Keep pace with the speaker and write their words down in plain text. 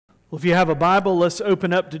Well, if you have a Bible, let's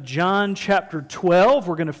open up to John chapter 12.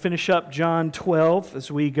 We're going to finish up John 12 as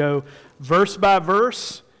we go verse by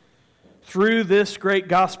verse through this great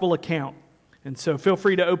gospel account. And so feel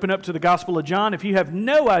free to open up to the Gospel of John. If you have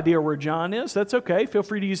no idea where John is, that's okay. Feel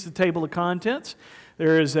free to use the table of contents.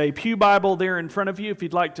 There is a pew Bible there in front of you. If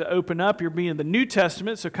you'd like to open up, you're being the New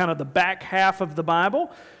Testament, so kind of the back half of the Bible.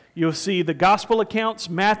 You'll see the gospel accounts,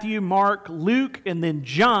 Matthew, Mark, Luke, and then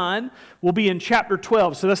John will be in chapter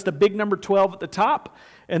 12. So that's the big number 12 at the top.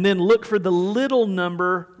 And then look for the little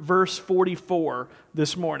number, verse 44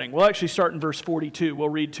 this morning. We'll actually start in verse 42. We'll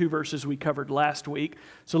read two verses we covered last week.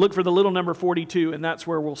 So look for the little number 42, and that's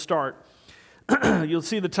where we'll start. You'll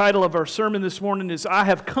see the title of our sermon this morning is, I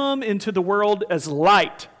have come into the world as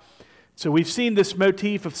light. So we've seen this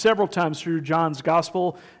motif of several times through John's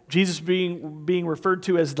gospel, Jesus being referred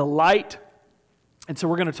to as the light. And so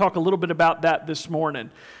we're going to talk a little bit about that this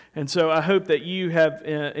morning. And so I hope that you have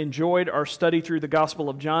enjoyed our study through the Gospel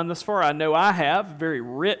of John thus far. I know I have. Very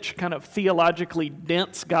rich, kind of theologically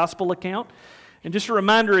dense gospel account. And just a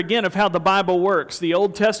reminder again of how the Bible works. The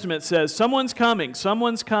Old Testament says, someone's coming,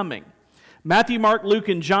 someone's coming. Matthew, Mark, Luke,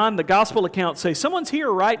 and John, the gospel accounts say, someone's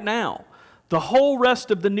here right now. The whole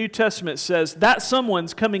rest of the New Testament says that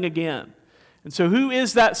someone's coming again. And so who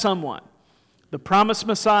is that someone? The promised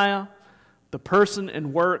Messiah, the person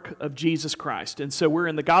and work of Jesus Christ. And so we're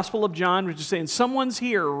in the Gospel of John, which is saying someone's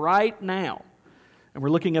here right now. And we're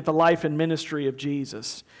looking at the life and ministry of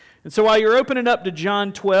Jesus. And so while you're opening up to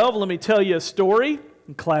John 12, let me tell you a story.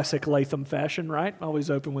 In classic Latham fashion, right? Always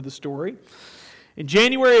open with a story. In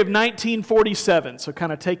January of 1947, so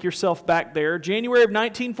kind of take yourself back there. January of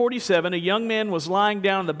 1947, a young man was lying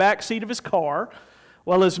down in the back seat of his car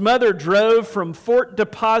while his mother drove from Fort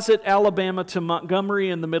Deposit, Alabama to Montgomery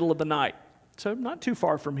in the middle of the night. So not too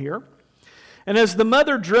far from here. And as the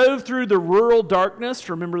mother drove through the rural darkness,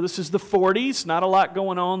 remember this is the 40s, not a lot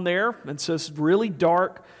going on there, and so it's really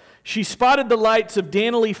dark. She spotted the lights of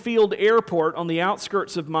Dannelly Field Airport on the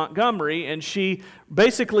outskirts of Montgomery, and she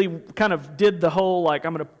basically kind of did the whole, like,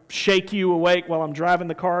 I'm going to shake you awake while I'm driving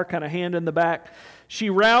the car, kind of hand in the back.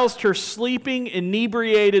 She roused her sleeping,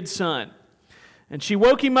 inebriated son. And she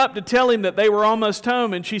woke him up to tell him that they were almost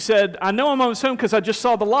home, and she said, I know I'm almost home because I just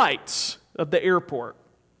saw the lights of the airport.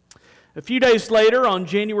 A few days later, on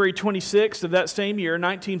January 26th of that same year,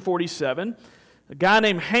 1947, a guy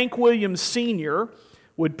named Hank Williams Sr.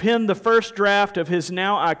 would pen the first draft of his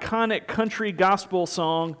now iconic country gospel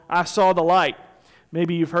song, I Saw the Light.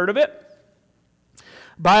 Maybe you've heard of it.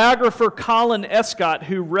 Biographer Colin Escott,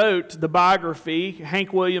 who wrote the biography,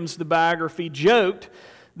 Hank Williams, the biography, joked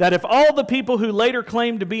that if all the people who later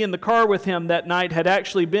claimed to be in the car with him that night had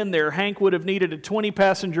actually been there, Hank would have needed a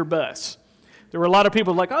 20-passenger bus. There were a lot of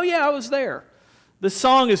people like, oh yeah, I was there. This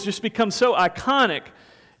song has just become so iconic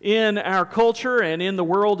in our culture and in the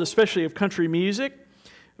world, especially of country music.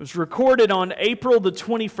 It was recorded on April the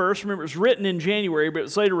 21st. Remember, it was written in January, but it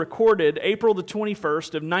was later recorded April the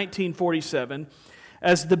 21st of 1947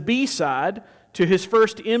 as the B-side to his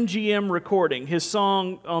first MGM recording. His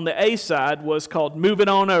song on the A-side was called Move It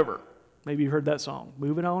On Over. Maybe you heard that song,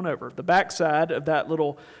 Move It On Over. The backside of that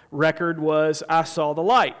little record was I Saw the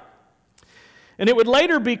Light. And it would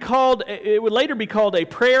later be called a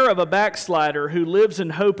prayer of a backslider who lives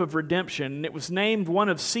in hope of redemption. And it was named one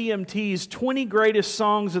of CMT's 20 greatest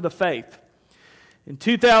songs of the faith. In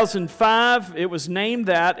 2005, it was named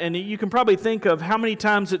that, and you can probably think of how many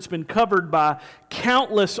times it's been covered by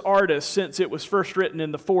countless artists since it was first written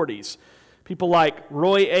in the 40s. People like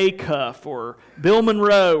Roy Acuff or Bill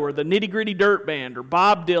Monroe or the Nitty Gritty Dirt Band or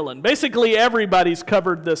Bob Dylan. Basically, everybody's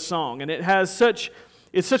covered this song, and it's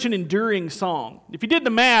such an enduring song. If you did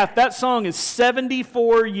the math, that song is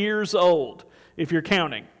 74 years old, if you're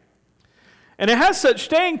counting. And it has such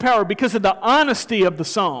staying power because of the honesty of the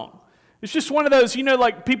song. It's just one of those,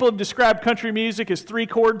 like people have described country music as three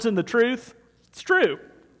chords and the truth. It's true.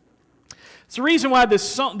 It's the reason why this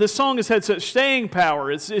song has had such staying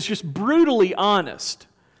power. It's just brutally honest.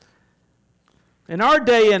 In our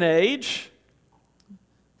day and age,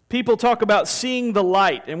 people talk about seeing the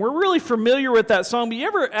light, and we're really familiar with that song, but you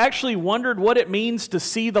ever actually wondered what it means to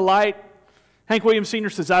see the light? Hank Williams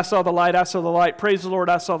Sr. says, I saw the light, I saw the light, praise the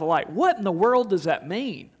Lord, I saw the light. What in the world does that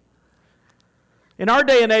mean? In our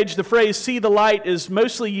day and age, the phrase see the light is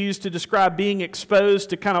mostly used to describe being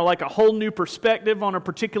exposed to kind of like a whole new perspective on a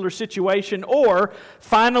particular situation or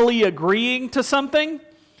finally agreeing to something,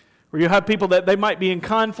 where you have people that they might be in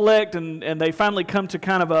conflict and they finally come to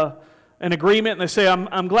kind of an agreement and they say,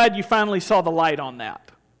 I'm glad you finally saw the light on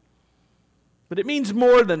that. But it means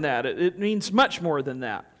more than that. It means much more than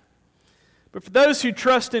that. But for those who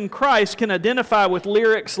trust in Christ can identify with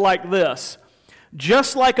lyrics like this.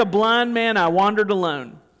 Just like a blind man, I wandered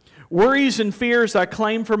alone. Worries and fears I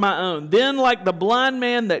claim for my own. Then like the blind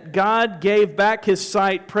man that God gave back his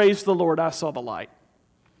sight, praise the Lord, I saw the light.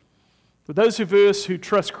 For those of us who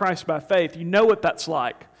trust Christ by faith, you know what that's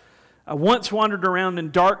like. I once wandered around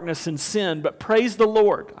in darkness and sin, but praise the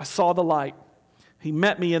Lord, I saw the light. He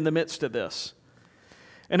met me in the midst of this.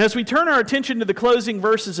 And as we turn our attention to the closing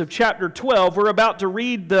verses of chapter 12, we're about to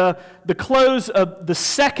read the close of the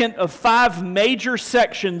second of 5 major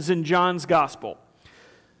sections in John's Gospel.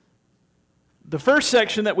 The first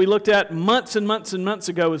section that we looked at months and months and months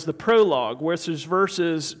ago is the prologue, which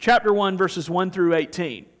is chapter 1, verses 1 through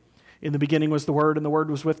 18. In the beginning was the Word, and the Word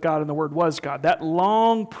was with God, and the Word was God. That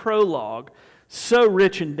long prologue, so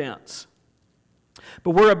rich and dense.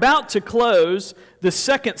 But we're about to close the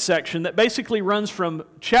second section that basically runs from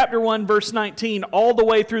chapter 1, verse 19, all the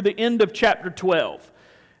way through the end of chapter 12.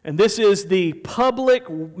 And this is the public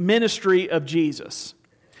ministry of Jesus.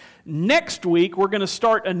 Next week, we're going to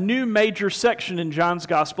start a new major section in John's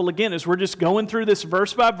Gospel. Again, as we're just going through this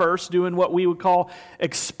verse by verse, doing what we would call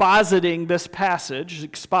expositing this passage,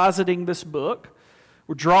 expositing this book.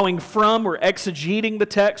 We're drawing from, we're exegeting the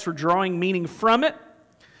text, we're drawing meaning from it.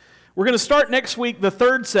 We're going to start next week the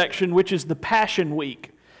third section, which is the Passion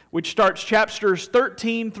Week, which starts chapters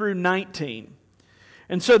 13 through 19.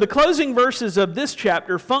 And so the closing verses of this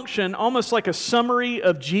chapter function almost like a summary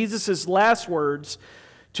of Jesus' last words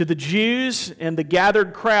to the Jews and the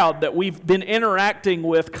gathered crowd that we've been interacting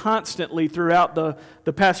with constantly throughout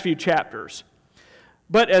the past few chapters.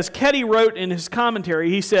 But as Ketty wrote in his commentary,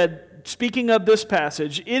 he said, speaking of this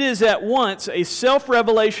passage, it is at once a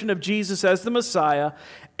self-revelation of Jesus as the Messiah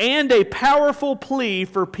and a powerful plea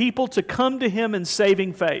for people to come to him in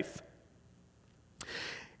saving faith.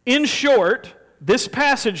 In short, this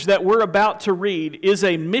passage that we're about to read is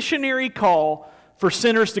a missionary call for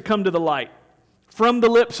sinners to come to the light from the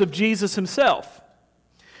lips of Jesus himself.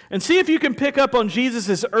 And see if you can pick up on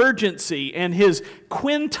Jesus' urgency and his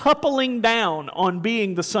quintupling down on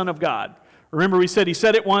being the Son of God. Remember, we said he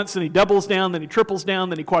said it once, and he doubles down, then he triples down,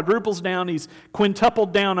 then he quadruples down, he's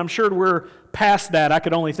quintupled down. I'm sure we're past that. I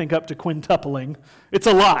could only think up to quintupling. It's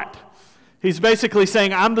a lot. He's basically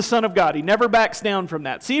saying, I'm the Son of God. He never backs down from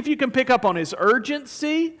that. See if you can pick up on his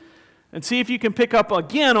urgency, and see if you can pick up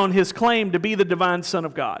again on his claim to be the divine Son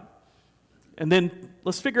of God. And then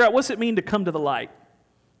let's figure out what's it mean to come to the light.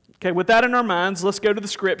 Okay, with that in our minds, let's go to the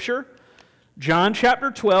Scripture. John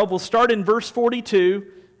chapter 12, we'll start in verse 42,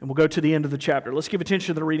 and we'll go to the end of the chapter. Let's give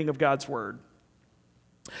attention to the reading of God's Word.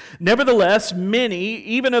 Nevertheless, many,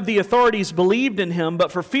 even of the authorities, believed in him,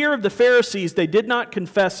 but for fear of the Pharisees, they did not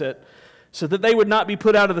confess it, so that they would not be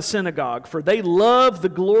put out of the synagogue. For they love the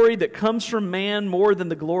glory that comes from man more than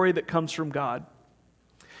the glory that comes from God.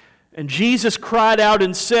 And Jesus cried out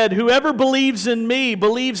and said, whoever believes in me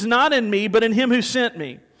believes not in me, but in him who sent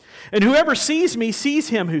me. And whoever sees me sees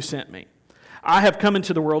him who sent me. I have come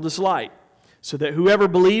into the world as light, so that whoever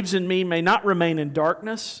believes in me may not remain in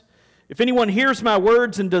darkness. If anyone hears my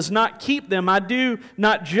words and does not keep them, I do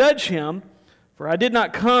not judge him, for I did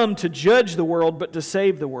not come to judge the world, but to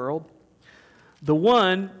save the world. The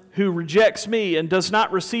one who rejects me and does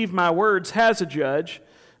not receive my words has a judge.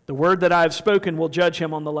 The word that I have spoken will judge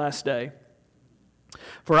him on the last day.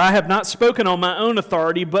 For I have not spoken on my own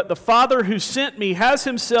authority, but the Father who sent me has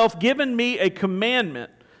himself given me a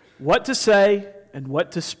commandment, what to say and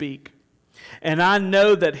what to speak. And I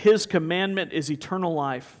know that his commandment is eternal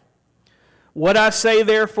life. What I say,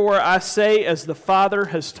 therefore, I say as the Father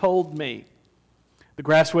has told me. The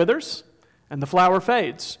grass withers and the flower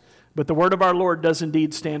fades, but the word of our Lord does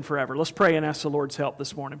indeed stand forever. Let's pray and ask the Lord's help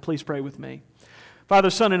this morning. Please pray with me. Father,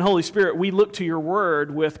 Son, and Holy Spirit, we look to your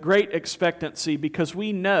word with great expectancy because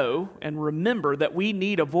we know and remember that we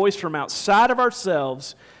need a voice from outside of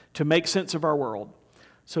ourselves to make sense of our world.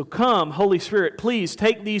 So come, Holy Spirit, please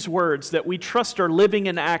take these words that we trust are living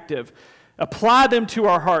and active, apply them to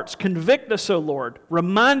our hearts, convict us, O Lord,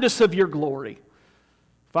 remind us of your glory.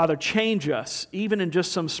 Father, change us, even in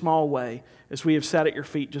just some small way, as we have sat at your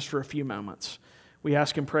feet just for a few moments. We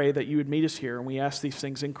ask and pray that you would meet us here, and we ask these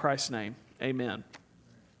things in Christ's name. Amen.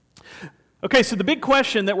 Okay, so the big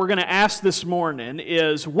question that we're going to ask this morning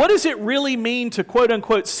is, what does it really mean to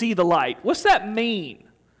quote-unquote see the light? What's that mean?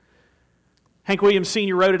 Hank Williams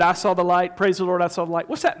Sr. wrote it, I saw the light, praise the Lord, I saw the light.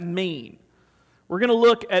 What's that mean? We're going to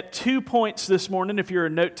look at 2 points this morning if you're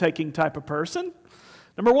a note-taking type of person.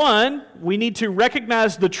 Number one, we need to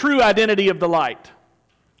recognize the true identity of the light.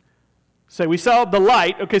 So we saw the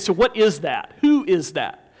light. Okay, so what is that? Who is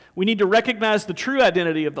that? We need to recognize the true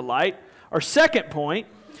identity of the light. Our second point,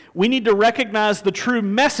 we need to recognize the true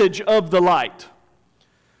message of the light.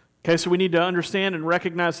 Okay, so we need to understand and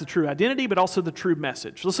recognize the true identity, but also the true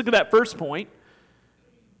message. Let's look at that first point.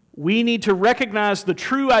 We need to recognize the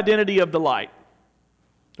true identity of the light.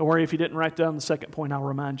 Don't worry if you didn't write down the second point, I'll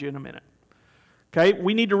remind you in a minute. Okay,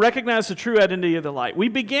 we need to recognize the true identity of the light. We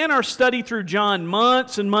began our study through John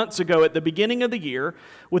months and months ago at the beginning of the year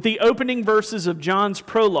with the opening verses of John's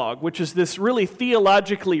prologue, which is this really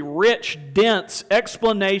theologically rich, dense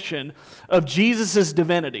explanation of Jesus'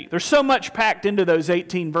 divinity. There's so much packed into those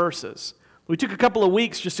 18 verses. We took a couple of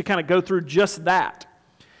weeks just to kind of go through just that.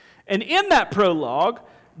 And in that prologue,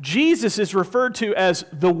 Jesus is referred to as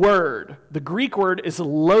the Word. The Greek word is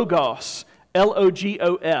logos,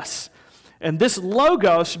 L-O-G-O-S. And this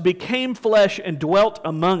Logos became flesh and dwelt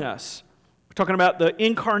among us. We're talking about the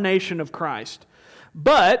incarnation of Christ.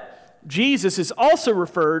 But Jesus is also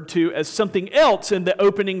referred to as something else in the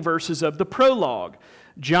opening verses of the prologue.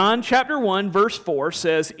 John chapter 1, verse 4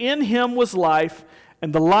 says, "In him was life,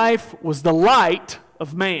 and the life was the light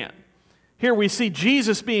of man." Here we see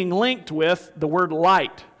Jesus being linked with the word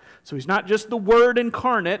light. So he's not just the Word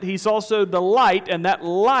incarnate, he's also the light, and that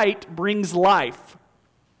light brings life.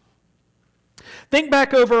 Think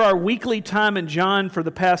back over our weekly time in John for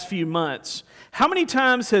the past few months. How many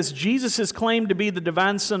times has Jesus' claim to be the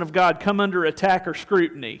divine Son of God come under attack or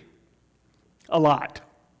scrutiny? A lot.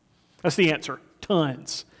 That's the answer.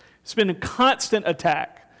 Tons. It's been a constant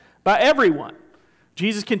attack by everyone.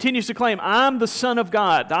 Jesus continues to claim, "I'm the Son of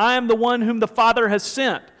God. I am the one whom the Father has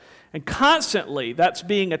sent." And constantly that's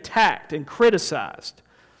being attacked and criticized.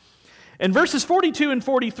 And verses 42 and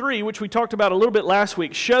 43, which we talked about a little bit last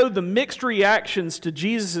week, show the mixed reactions to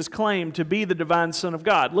Jesus' claim to be the divine Son of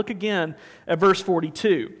God. Look again at verse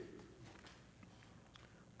 42.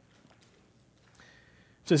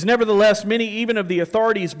 It says, "Nevertheless, many even of the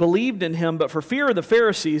authorities believed in him, but for fear of the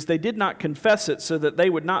Pharisees, they did not confess it, so that they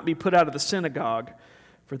would not be put out of the synagogue.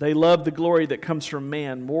 For they love the glory that comes from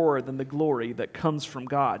man more than the glory that comes from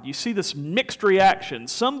God." You see this mixed reaction.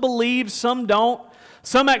 Some believe, some don't.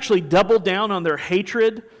 Some actually double down on their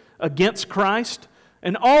hatred against Christ.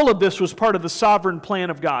 And all of this was part of the sovereign plan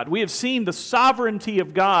of God. We have seen the sovereignty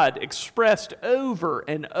of God expressed over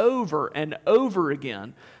and over and over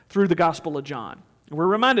again through the Gospel of John. And we're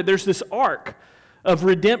reminded there's this arc of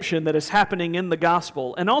redemption that is happening in the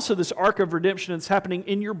Gospel, and also this arc of redemption that's happening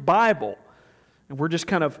in your Bible. And we're just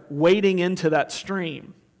kind of wading into that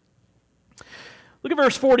stream. Look at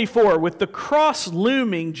verse 44. "With the cross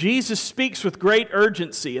looming, Jesus speaks with great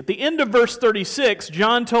urgency." At the end of verse 36,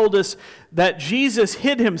 John told us that Jesus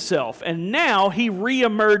hid himself, and now he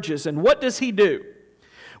reemerges. And what does he do?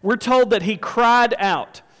 We're told that he cried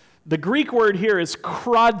out. The Greek word here is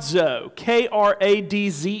kradzo,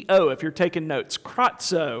 K-R-A-D-Z-O, if you're taking notes,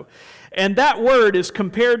 kradzo. And that word is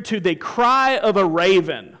compared to the cry of a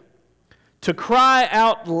raven, to cry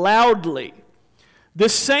out loudly.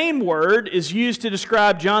 This same word is used to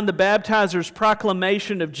describe John the Baptizer's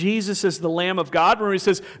proclamation of Jesus as the Lamb of God, where he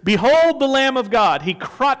says, "Behold the Lamb of God." He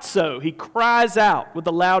kratzo, he cries out with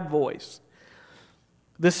a loud voice.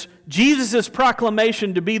 This Jesus'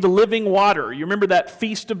 proclamation to be the living water. You remember that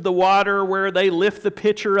feast of the water where they lift the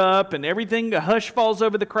pitcher up and everything, a hush falls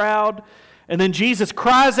over the crowd, and then Jesus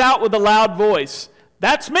cries out with a loud voice,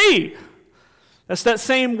 "That's me." That's that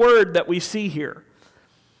same word that we see here.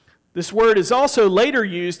 This word is also later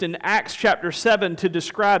used in Acts chapter 7 to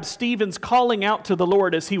describe Stephen's calling out to the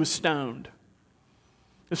Lord as he was stoned.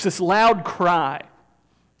 It's this loud cry.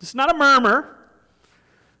 It's not a murmur.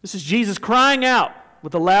 This is Jesus crying out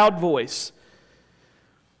with a loud voice.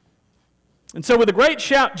 And so with a great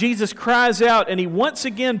shout, Jesus cries out, and he once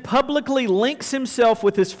again publicly links himself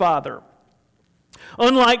with his Father.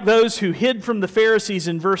 Unlike those who hid from the Pharisees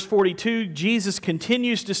in verse 42, Jesus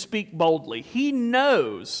continues to speak boldly. He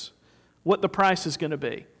knows what the price is going to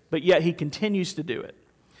be, but yet he continues to do it.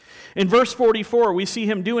 In verse 44, we see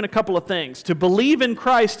him doing a couple of things. To believe in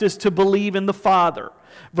Christ is to believe in the Father.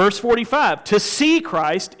 Verse 45, to see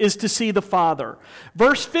Christ is to see the Father.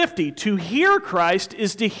 Verse 50, to hear Christ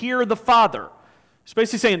is to hear the Father. It's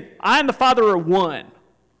basically saying, I and the Father are one.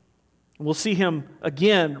 And we'll see him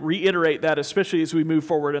again reiterate that, especially as we move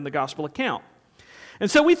forward in the gospel account.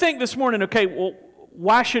 And so we think this morning, okay, well,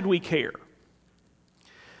 why should we care?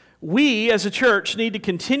 We, as a church, need to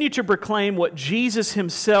continue to proclaim what Jesus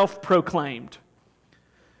himself proclaimed.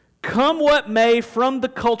 Come what may from the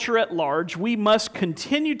culture at large, we must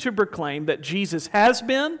continue to proclaim that Jesus has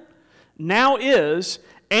been, now is,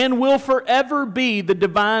 and will forever be the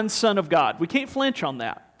divine Son of God. We can't flinch on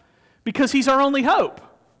that because he's our only hope.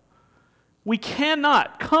 We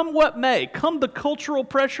cannot, come what may, come the cultural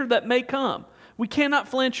pressure that may come. We cannot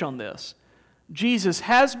flinch on this. Jesus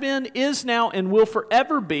has been, is now, and will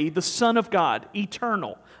forever be the Son of God,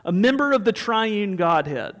 eternal, a member of the triune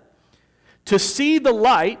Godhead. To see the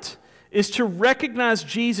light is to recognize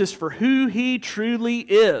Jesus for who he truly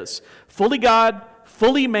is, fully God,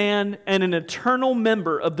 fully man, and an eternal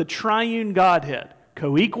member of the triune Godhead,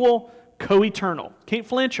 co-equal, co-eternal. Can't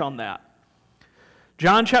flinch on that.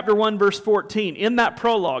 John chapter 1, verse 14, in that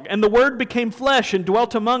prologue, and the Word became flesh and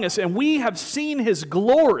dwelt among us, and we have seen his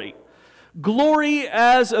glory, glory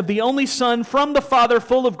as of the only Son from the Father,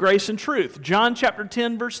 full of grace and truth. John chapter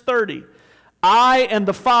 10, verse 30, I and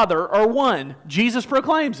the Father are one. Jesus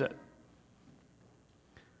proclaims it.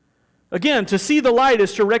 Again, to see the light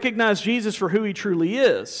is to recognize Jesus for who he truly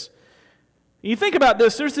is. You think about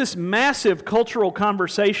this, there's this massive cultural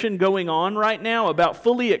conversation going on right now about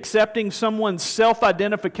fully accepting someone's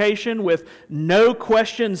self-identification with no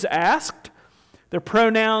questions asked, their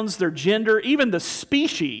pronouns, their gender, even the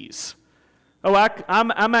species. Oh,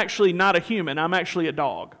 I'm actually not a human, I'm actually a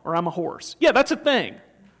dog, or I'm a horse. Yeah, that's a thing.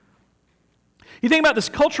 You think about this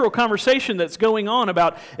cultural conversation that's going on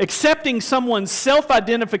about accepting someone's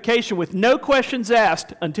self-identification with no questions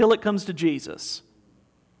asked until it comes to Jesus.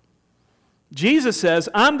 Jesus says,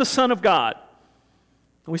 I'm the Son of God.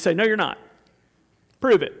 And we say, no, you're not.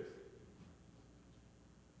 Prove it.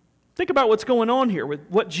 Think about what's going on here with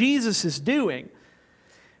what Jesus is doing.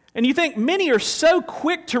 And you think many are so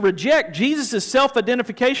quick to reject Jesus'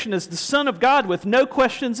 self-identification as the Son of God with no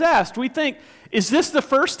questions asked. We think, is this the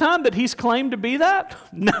first time that he's claimed to be that?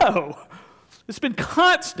 No. It's been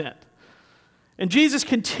constant. And Jesus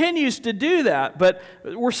continues to do that, but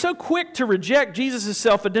we're so quick to reject Jesus'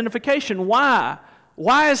 self-identification. Why?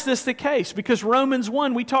 Why is this the case? Because Romans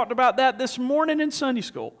 1, we talked about that this morning in Sunday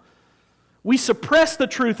school. We suppress the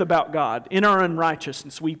truth about God in our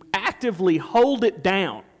unrighteousness. We actively hold it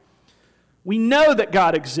down. We know that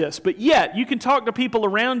God exists, but yet you can talk to people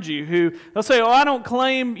around you who, they'll say, I don't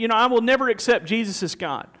claim, I will never accept Jesus as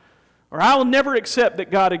God. Or I will never accept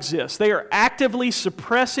that God exists. They are actively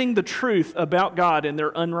suppressing the truth about God in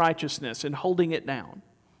their unrighteousness and holding it down.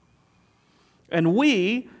 And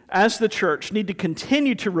we, as the church, need to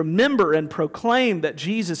continue to remember and proclaim that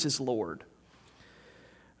Jesus is Lord.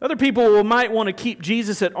 Other people might want to keep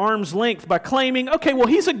Jesus at arm's length by claiming, okay, well,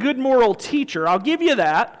 he's a good moral teacher. I'll give you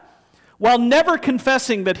that. While never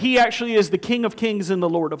confessing that he actually is the King of Kings and the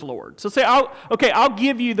Lord of Lords. So say, I'll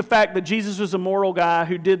give you the fact that Jesus was a moral guy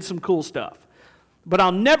who did some cool stuff. But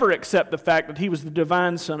I'll never accept the fact that he was the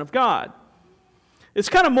divine Son of God. It's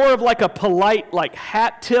kind of more of like a polite,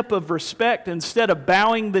 hat tip of respect instead of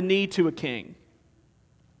bowing the knee to a king.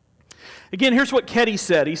 Again, here's what Ketty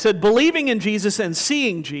said. He said, believing in Jesus and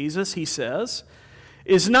seeing Jesus, he says,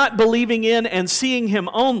 is not believing in and seeing him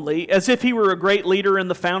only as if he were a great leader and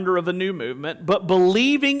the founder of a new movement, but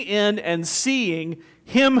believing in and seeing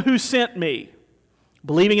him who sent me,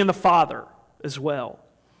 believing in the Father as well.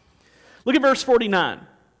 Look at verse 49.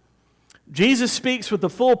 Jesus speaks with the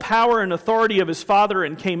full power and authority of his Father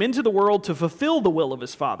and came into the world to fulfill the will of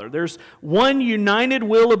his Father. There's one united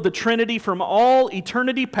will of the Trinity from all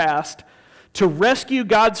eternity past to rescue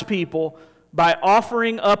God's people by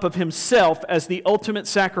offering up of himself as the ultimate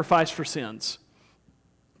sacrifice for sins.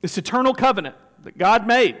 This eternal covenant that God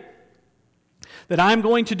made, that I'm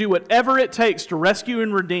going to do whatever it takes to rescue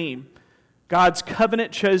and redeem God's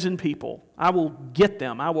covenant-chosen people. I will get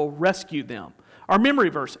them. I will rescue them. Our memory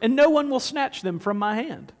verse, and no one will snatch them from my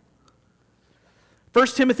hand. 1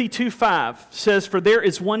 Timothy 2:5 says, for there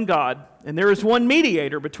is one God, and there is one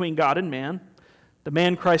mediator between God and man, the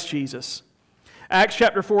man Christ Jesus. Acts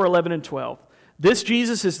chapter 4, 11 and 12. This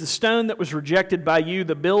Jesus is the stone that was rejected by you,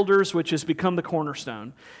 the builders, which has become the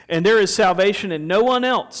cornerstone. And there is salvation in no one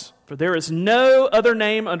else, for there is no other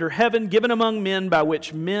name under heaven given among men by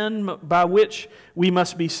which we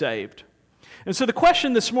must be saved. And so the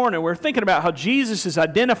question this morning, we're thinking about how Jesus is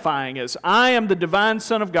identifying as, I am the divine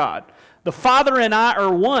Son of God. The Father and I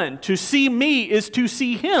are one. To see me is to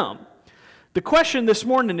see him. The question this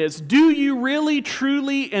morning is, do you really,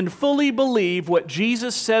 truly, and fully believe what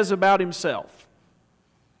Jesus says about himself?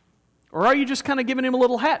 Or are you just kind of giving him a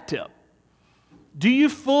little hat tip? Do you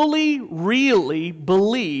fully, really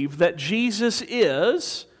believe that Jesus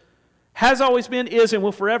has always been, is, and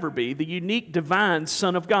will forever be the unique divine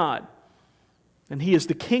Son of God? And he is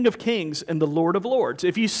the King of Kings and the Lord of Lords.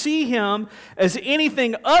 If you see him as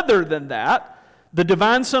anything other than that, the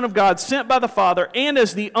divine Son of God sent by the Father, and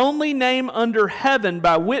as the only name under heaven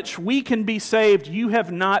by which we can be saved, you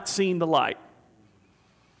have not seen the light.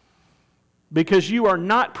 Because you are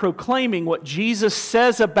not proclaiming what Jesus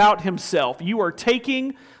says about himself. You are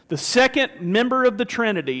taking the second member of the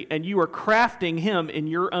Trinity, and you are crafting him in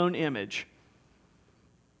your own image.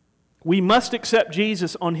 We must accept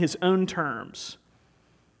Jesus on his own terms.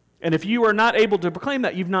 And if you are not able to proclaim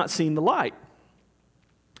that, you've not seen the light.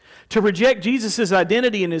 To reject Jesus'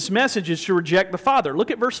 identity and his message is to reject the Father.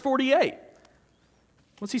 Look at verse 48.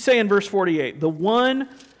 What's he say in verse 48? The one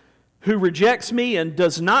who rejects me and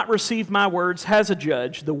does not receive my words has a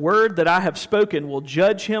judge. The word that I have spoken will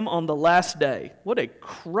judge him on the last day. What a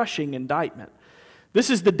crushing indictment. This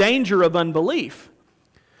is the danger of unbelief.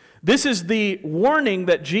 This is the warning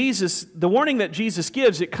that Jesus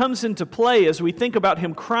gives. It comes into play as we think about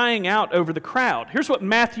him crying out over the crowd. Here's what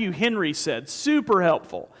Matthew Henry said, super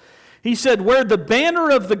helpful. He said, where the banner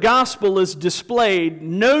of the gospel is displayed,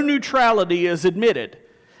 no neutrality is admitted.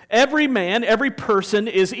 Every man, every person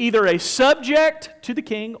is either a subject to the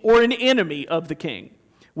king or an enemy of the king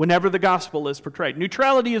whenever the gospel is portrayed.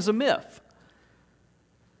 Neutrality is a myth.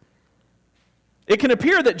 It can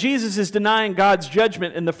appear that Jesus is denying God's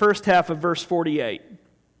judgment in the first half of verse 48.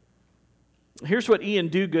 Here's what Ian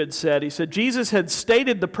Duguid said. He said, Jesus had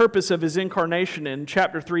stated the purpose of his incarnation in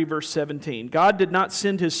chapter 3, verse 17. God did not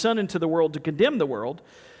send his Son into the world to condemn the world,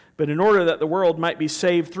 but in order that the world might be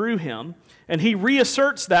saved through him. And he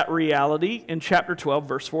reasserts that reality in chapter 12,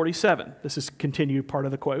 verse 47. This is continued part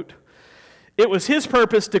of the quote. It was his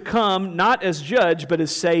purpose to come not as judge, but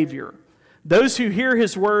as Savior. Those who hear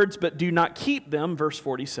his words but do not keep them, verse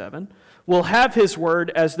 47, will have his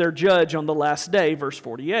word as their judge on the last day, verse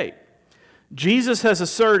 48. Jesus has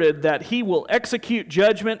asserted that he will execute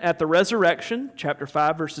judgment at the resurrection, chapter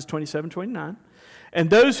 5, verses 27-29, and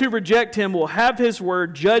those who reject him will have his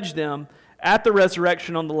word judge them at the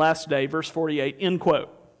resurrection on the last day, verse 48, end quote.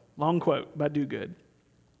 Long quote by Duguid.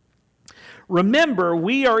 Remember,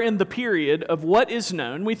 we are in the period of what is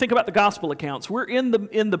known, we think about the gospel accounts, we're in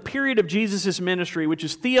the period of Jesus' ministry, which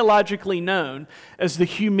is theologically known as the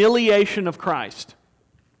humiliation of Christ.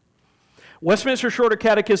 Westminster Shorter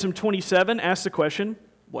Catechism 27 asks the question,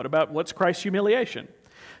 what's Christ's humiliation? It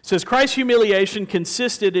says, Christ's humiliation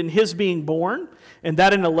consisted in his being born, and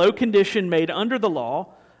that in a low condition made under the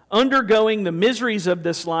law, undergoing the miseries of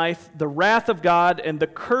this life, the wrath of God, and the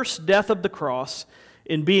cursed death of the cross,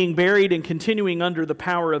 in being buried and continuing under the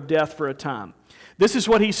power of death for a time. This is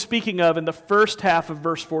what he's speaking of in the first half of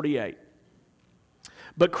verse 48.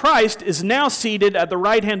 But Christ is now seated at the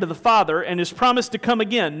right hand of the Father and is promised to come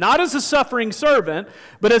again, not as a suffering servant,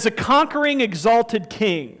 but as a conquering, exalted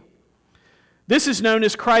king. This is known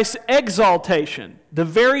as Christ's exaltation. The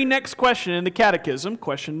very next question in the Catechism,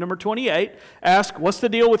 question number 28, asks, what's the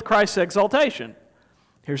deal with Christ's exaltation?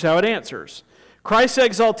 Here's how it answers. Christ's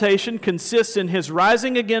exaltation consists in his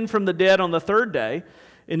rising again from the dead on the third day,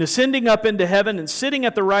 in ascending up into heaven and sitting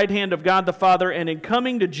at the right hand of God the Father, and in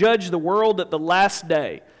coming to judge the world at the last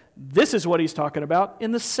day. This is what he's talking about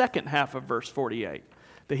in the second half of verse 48,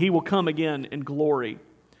 that he will come again in glory.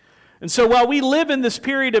 And so while we live in this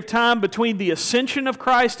period of time between the ascension of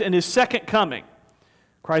Christ and his second coming,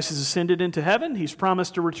 Christ has ascended into heaven, he's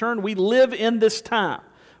promised to return, we live in this time.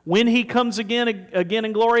 When he comes again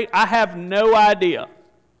in glory, I have no idea.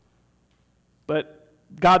 But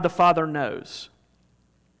God the Father knows.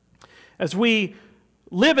 As we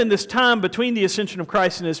live in this time between the ascension of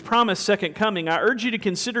Christ and his promised second coming, I urge you to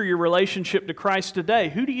consider your relationship to Christ today.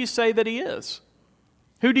 Who do you say that he is?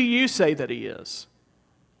 Who do you say that he is?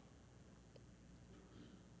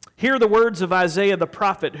 Hear the words of Isaiah the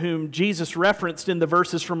prophet, whom Jesus referenced in the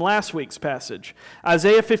verses from last week's passage.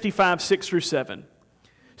 Isaiah 55, 6 through 7.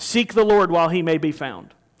 Seek the Lord while he may be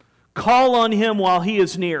found. Call on him while he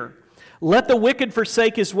is near. Let the wicked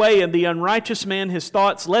forsake his way and the unrighteous man his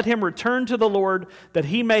thoughts. Let him return to the Lord, that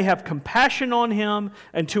he may have compassion on him,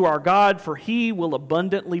 and to our God, for he will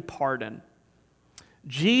abundantly pardon.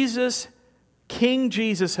 Jesus, King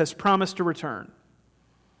Jesus, has promised to return.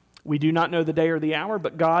 We do not know the day or the hour,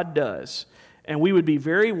 but God does. And we would be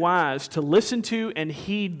very wise to listen to and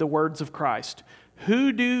heed the words of Christ.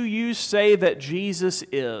 Who do you say that Jesus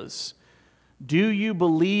is? Do you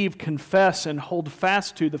believe, confess, and hold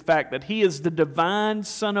fast to the fact that he is the divine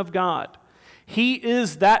Son of God? He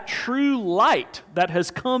is that true light that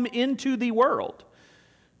has come into the world.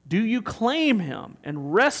 Do you claim him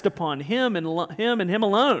and rest upon him and him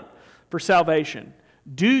alone for salvation?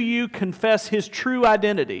 Do you confess his true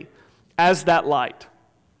identity as that light?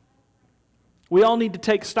 We all need to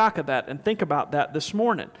take stock of that and think about that this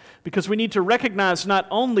morning, because we need to recognize not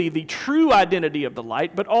only the true identity of the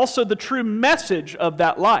light, but also the true message of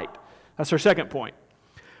that light. That's our second point.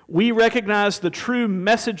 We recognize the true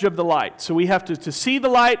message of the light. So we have to see the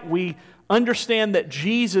light. We understand that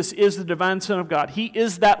Jesus is the divine Son of God. He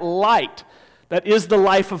is that light That is the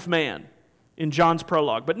life of man in John's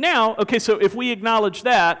prologue. But now, okay, so if we acknowledge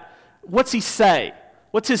that, what's he say?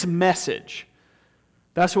 What's his message?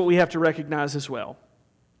 That's what we have to recognize as well.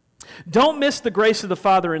 Don't miss the grace of the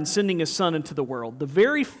Father in sending His Son into the world. The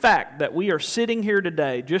very fact that we are sitting here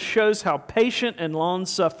today just shows how patient and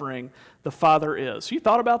long-suffering the Father is. You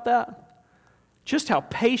thought about that? Just how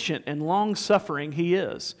patient and long-suffering He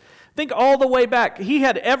is. Think all the way back. He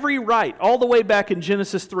had every right, all the way back in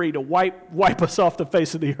Genesis 3, to wipe us off the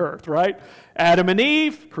face of the earth, right? Adam and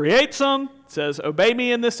Eve creates them, says, obey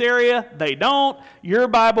me in this area. They don't. Your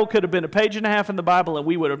Bible could have been a page and a half in the Bible, and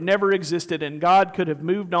we would have never existed, and God could have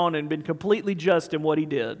moved on and been completely just in what He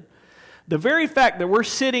did. The very fact that we're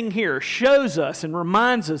sitting here shows us and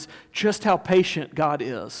reminds us just how patient God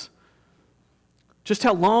is, just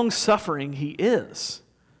how long-suffering He is.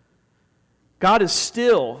 God is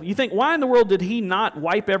still, you think, why in the world did He not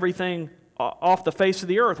wipe everything off the face of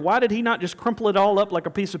the earth? Why did He not just crumple it all up like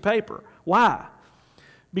a piece of paper? Why?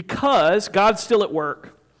 Because God's still at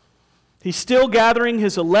work. He's still gathering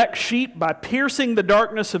His elect sheep by piercing the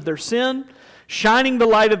darkness of their sin, shining the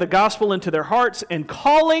light of the gospel into their hearts, and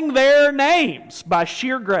calling their names by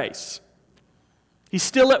sheer grace. He's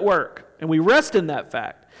still at work, and we rest in that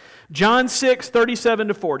fact. John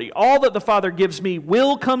 6:37-40, all that the Father gives me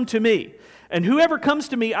will come to me, and whoever comes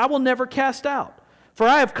to me I will never cast out. For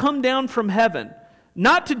I have come down from heaven,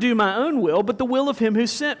 not to do my own will, but the will of Him who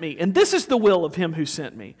sent me. And this is the will of Him who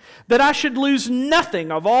sent me, that I should lose nothing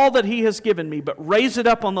of all that He has given me, but raise it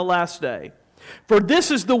up on the last day. For this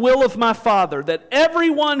is the will of my Father, that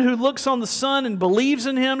everyone who looks on the Son and believes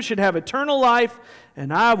in Him should have eternal life,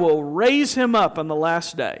 and I will raise him up on the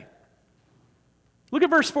last day. Look at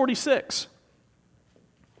verse 46.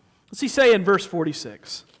 What's He say in verse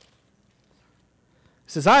 46?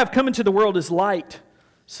 He says, I have come into the world as light,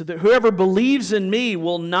 so that whoever believes in me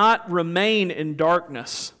will not remain in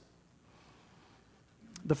darkness.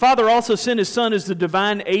 The Father also sent His Son as the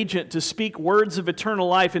divine agent to speak words of eternal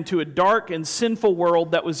life into a dark and sinful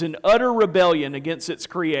world that was in utter rebellion against its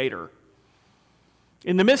Creator.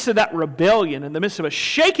 In the midst of that rebellion, in the midst of us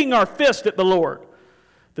shaking our fist at the Lord,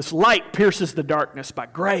 this light pierces the darkness by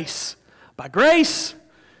grace. By grace,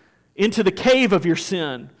 into the cave of your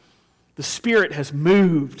sin, the Spirit has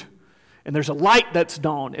moved. And there's a light that's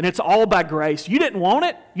dawned, and it's all by grace. You didn't want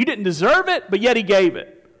it, you didn't deserve it, but yet He gave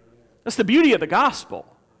it. That's the beauty of the gospel.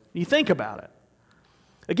 You think about it.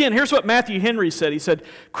 Again, here's what Matthew Henry said. He said,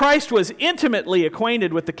 Christ was intimately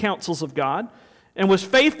acquainted with the counsels of God and was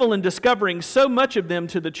faithful in discovering so much of them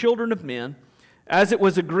to the children of men, as it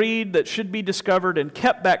was agreed that should be discovered, and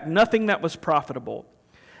kept back nothing that was profitable.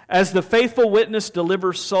 As the faithful witness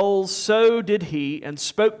delivers souls, so did He, and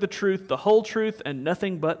spoke the truth, the whole truth, and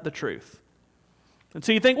nothing but the truth. And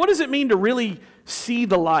so you think, what does it mean to really see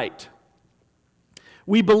the light?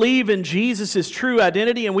 We believe in Jesus' true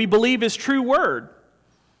identity, and we believe His true word.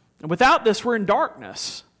 And without this, we're in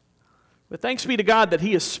darkness. But thanks be to God that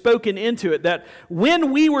He has spoken into it, that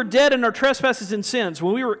when we were dead in our trespasses and sins,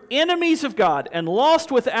 when we were enemies of God and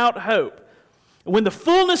lost without hope, when the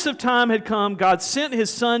fullness of time had come, God sent His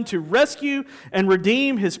Son to rescue and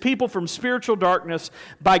redeem His people from spiritual darkness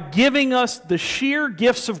by giving us the sheer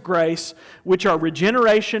gifts of grace, which are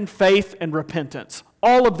regeneration, faith, and repentance.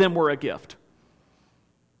 All of them were a gift.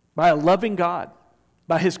 By a loving God,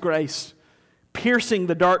 by His grace, piercing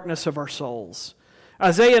the darkness of our souls.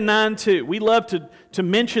 Isaiah 9:2. We love to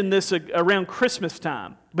mention this around Christmas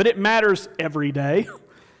time, but it matters every day.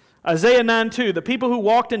 Isaiah 9:2, the people who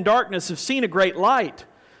walked in darkness have seen a great light.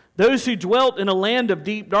 Those who dwelt in a land of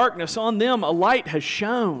deep darkness, on them a light has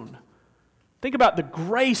shone. Think about the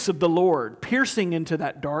grace of the Lord piercing into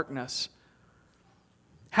that darkness.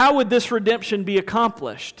 How would this redemption be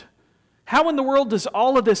accomplished? How in the world does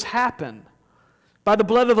all of this happen? By the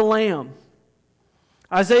blood of the Lamb.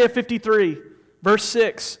 Isaiah 53, verse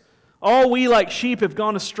 6. All we like sheep have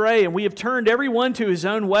gone astray, and we have turned every one to his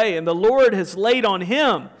own way, and the Lord has laid on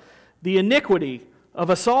Him the iniquity of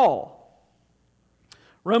us all.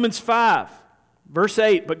 Romans 5, verse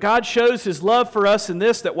 8, but God shows His love for us in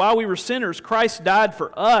this, that while we were sinners, Christ died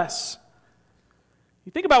for us.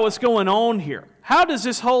 You think about what's going on here. How does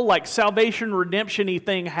this whole salvation, redemption-y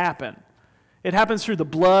thing happen? It happens through the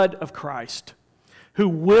blood of Christ, who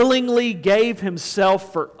willingly gave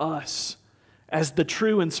Himself for us as the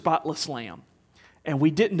true and spotless Lamb. And we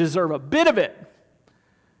didn't deserve a bit of it.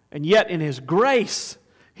 And yet in His grace,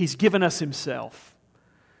 He's given us Himself.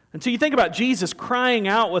 And so you think about Jesus crying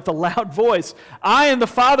out with a loud voice, I and the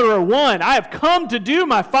Father are one. I have come to do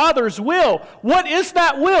my Father's will. What is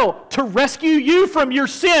that will? To rescue you from your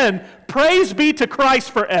sin. Praise be to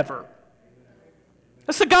Christ forever.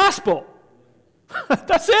 That's the gospel.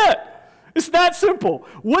 That's it. It's that simple.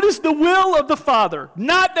 What is the will of the Father?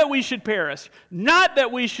 Not that we should perish, not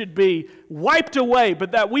that we should be wiped away,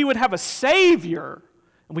 but that we would have a Savior,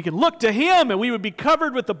 and we can look to Him, and we would be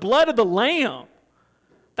covered with the blood of the Lamb.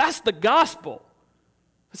 That's the gospel.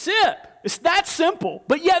 That's it. It's that simple,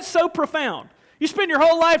 but yet so profound. You spend your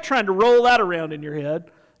whole life trying to roll that around in your head.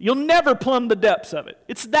 You'll never plumb the depths of it.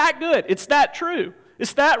 It's that good. It's that true.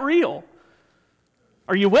 It's that real.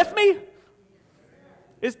 Are you with me?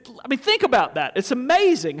 Think about that. It's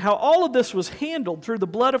amazing how all of this was handled through the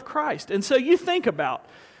blood of Christ. And so you think about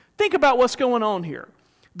what's going on here.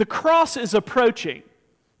 The cross is approaching.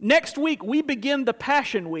 Next week, we begin the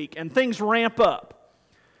Passion Week, and things ramp up.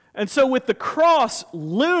 And so with the cross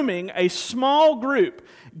looming, a small group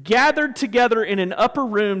gathered together in an upper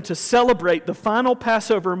room to celebrate the final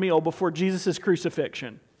Passover meal before Jesus'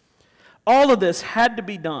 crucifixion. All of this had to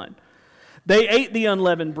be done. They ate the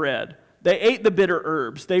unleavened bread. They ate the bitter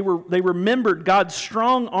herbs. They remembered God's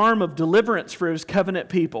strong arm of deliverance for His covenant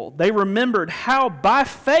people. They remembered how, by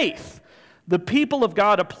faith, the people of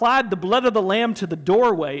God applied the blood of the Lamb to the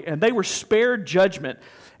doorway, and they were spared judgment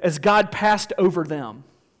as God passed over them.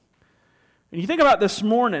 And you think about this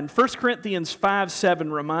morning, 1 Corinthians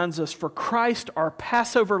 5:7 reminds us, "For Christ, our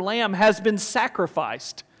Passover Lamb, has been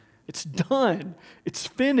sacrificed." It's done. It's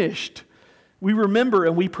finished. We remember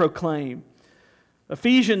and we proclaim.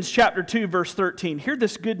 Ephesians chapter 2, verse 13. Hear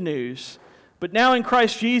this good news. "But now in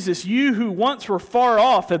Christ Jesus, you who once were far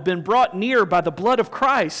off have been brought near by the blood of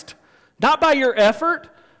Christ." Not by your effort,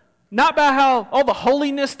 not by how all the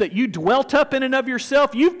holiness that you dwelt up in and of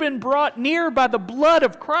yourself. You've been brought near by the blood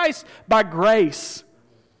of Christ, by grace.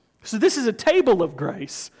 So this is a table of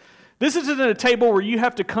grace. This isn't a table where you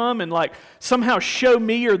have to come and somehow show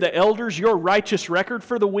me or the elders your righteous record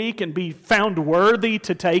for the week and be found worthy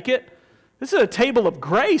to take it. This is a table of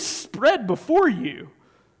grace spread before you.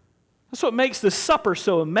 That's what makes this supper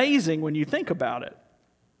so amazing when you think about it.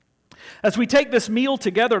 As we take this meal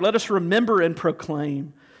together, let us remember and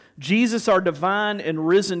proclaim. Jesus, our divine and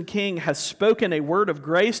risen King, has spoken a word of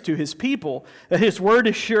grace to His people, that His word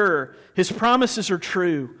is sure, His promises are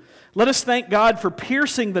true. Let us thank God for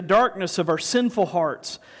piercing the darkness of our sinful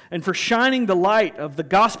hearts and for shining the light of the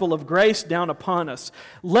gospel of grace down upon us.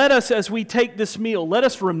 Let us, as we take this meal, let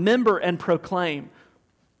us remember and proclaim,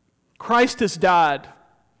 Christ has died,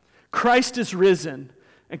 Christ is risen,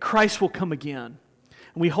 and Christ will come again.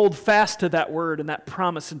 And we hold fast to that word and that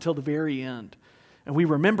promise until the very end. And we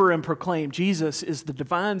remember and proclaim Jesus is the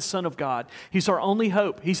divine Son of God. He's our only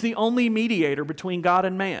hope. He's the only mediator between God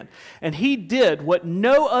and man. And He did what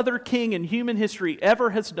no other king in human history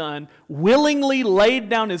ever has done, willingly laid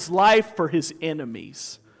down His life for His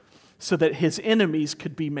enemies, so that His enemies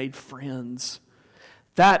could be made friends.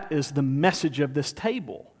 That is the message of this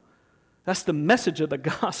table. That's the message of the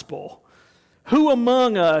gospel. Who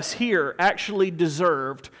among us here actually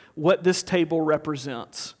deserved what this table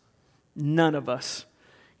represents? None of us.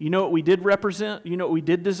 You know what we did represent? You know what we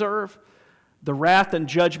did deserve? The wrath and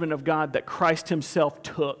judgment of God that Christ Himself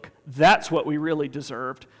took. That's what we really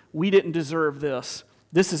deserved. We didn't deserve this.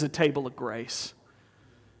 This is a table of grace.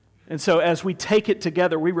 And so as we take it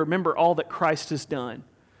together, we remember all that Christ has done.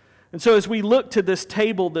 And so as we look to this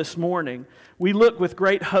table this morning, we look with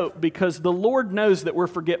great hope because the Lord knows that we're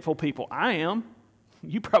forgetful people. I am.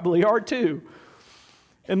 You probably are too.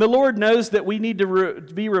 And the Lord knows that we need to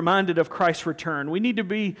be reminded of Christ's return. We need to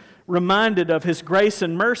be reminded of His grace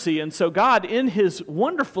and mercy. And so God, in His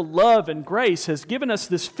wonderful love and grace, has given us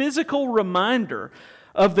this physical reminder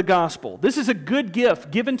of the gospel. This is a good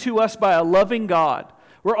gift given to us by a loving God,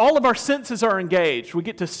 where all of our senses are engaged. We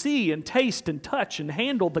get to see and taste and touch and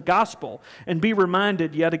handle the gospel and be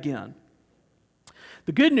reminded yet again.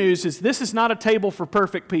 The good news is this is not a table for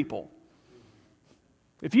perfect people.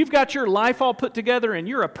 If you've got your life all put together and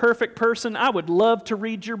you're a perfect person, I would love to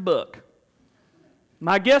read your book.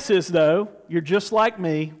 My guess is, though, you're just like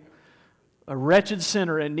me, a wretched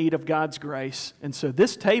sinner in need of God's grace. And so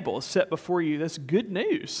this table is set before you. That's good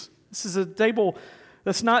news. This is a table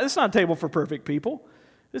it's not a table for perfect people.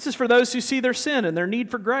 This is for those who see their sin and their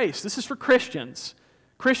need for grace. This is for Christians.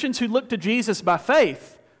 Christians who look to Jesus by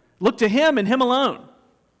faith. Look to Him and Him alone.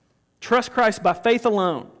 Trust Christ by faith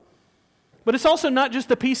alone. But it's also not just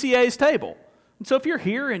the PCA's table. And so if you're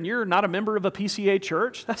here and you're not a member of a PCA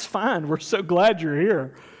church, that's fine. We're so glad you're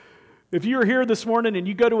here. If you're here this morning and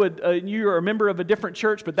you go to you're a member of a different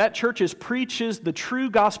church, but that church preaches the true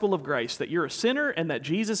gospel of grace, that you're a sinner and that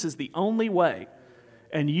Jesus is the only way,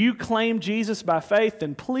 and you claim Jesus by faith,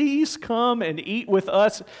 then please come and eat with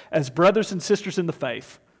us as brothers and sisters in the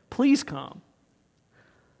faith. Please come.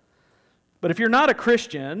 But if you're not a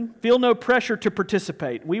Christian, feel no pressure to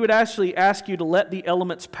participate. We would actually ask you to let the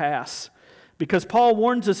elements pass, because Paul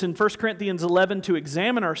warns us in 1 Corinthians 11 to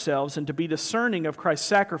examine ourselves and to be discerning of Christ's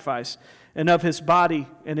sacrifice and of his body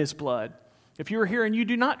and his blood. If you're here and you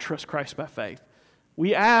do not trust Christ by faith,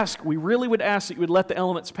 we really would ask that you would let the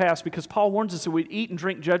elements pass, because Paul warns us that we'd eat and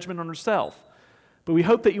drink judgment on ourselves. But we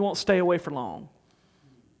hope that you won't stay away for long.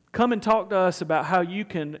 Come and talk to us about how you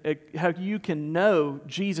can know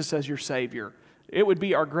Jesus as your Savior. It would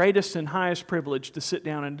be our greatest and highest privilege to sit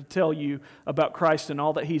down and to tell you about Christ and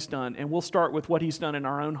all that He's done. And we'll start with what He's done in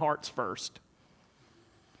our own hearts first.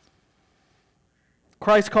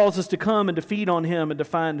 Christ calls us to come and to feed on Him and to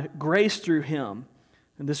find grace through Him.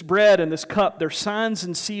 And this bread and this cup, they're signs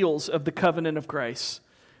and seals of the covenant of grace.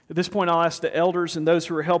 At this point, I'll ask the elders and those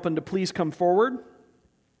who are helping to please come forward.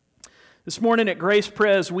 This morning at Grace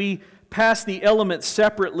Pres, we pass the elements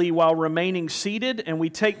separately while remaining seated, and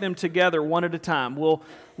we take them together one at a time.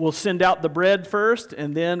 We'll send out the bread first,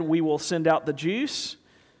 and then we will send out the juice,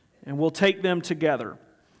 and we'll take them together.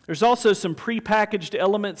 There's also some prepackaged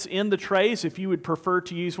elements in the trays if you would prefer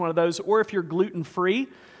to use one of those, or if you're gluten-free,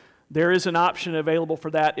 there is an option available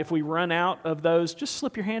for that. If we run out of those, just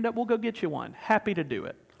slip your hand up. We'll go get you one. Happy to do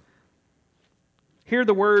it. Hear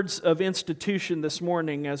the words of institution this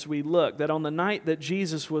morning as we look, that on the night that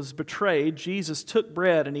Jesus was betrayed, Jesus took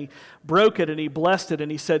bread and He broke it and He blessed it and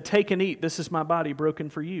He said, "Take and eat, this is my body broken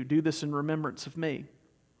for you. Do this in remembrance of me."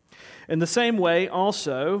 In the same way,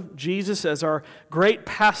 also, Jesus, as our great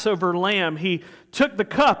Passover lamb, He took the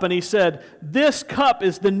cup and He said, "This cup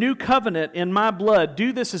is the new covenant in my blood.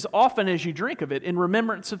 Do this as often as you drink of it in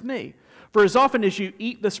remembrance of me. For as often as you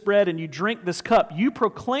eat this bread and you drink this cup, you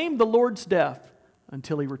proclaim the Lord's death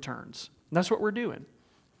until He returns." And that's what we're doing.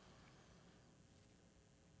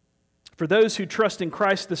 For those who trust in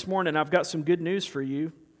Christ this morning, I've got some good news for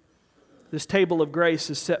you. This table of grace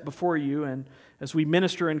is set before you, and as we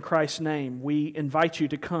minister in Christ's name, we invite you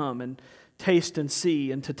to come and taste and see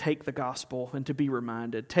and to take the gospel and to be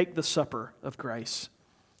reminded. Take the supper of grace.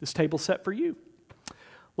 This table's set for you.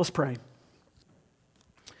 Let's pray.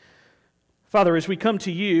 Father, as we come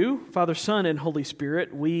to you, Father, Son, and Holy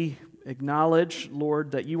Spirit, we acknowledge,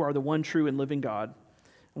 Lord, that you are the one true and living God.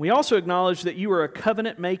 And we also acknowledge that you are a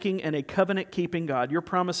covenant-making and a covenant-keeping God. Your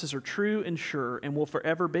promises are true and sure and will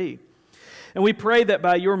forever be. And we pray that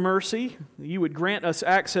by your mercy, you would grant us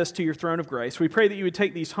access to your throne of grace. We pray that you would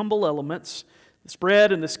take these humble elements, this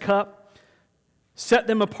bread and this cup, set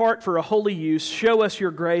them apart for a holy use, show us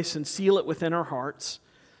your grace, and seal it within our hearts.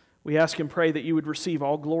 We ask and pray that you would receive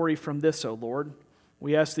all glory from this, O Lord.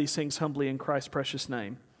 We ask these things humbly in Christ's precious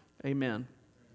name. Amen.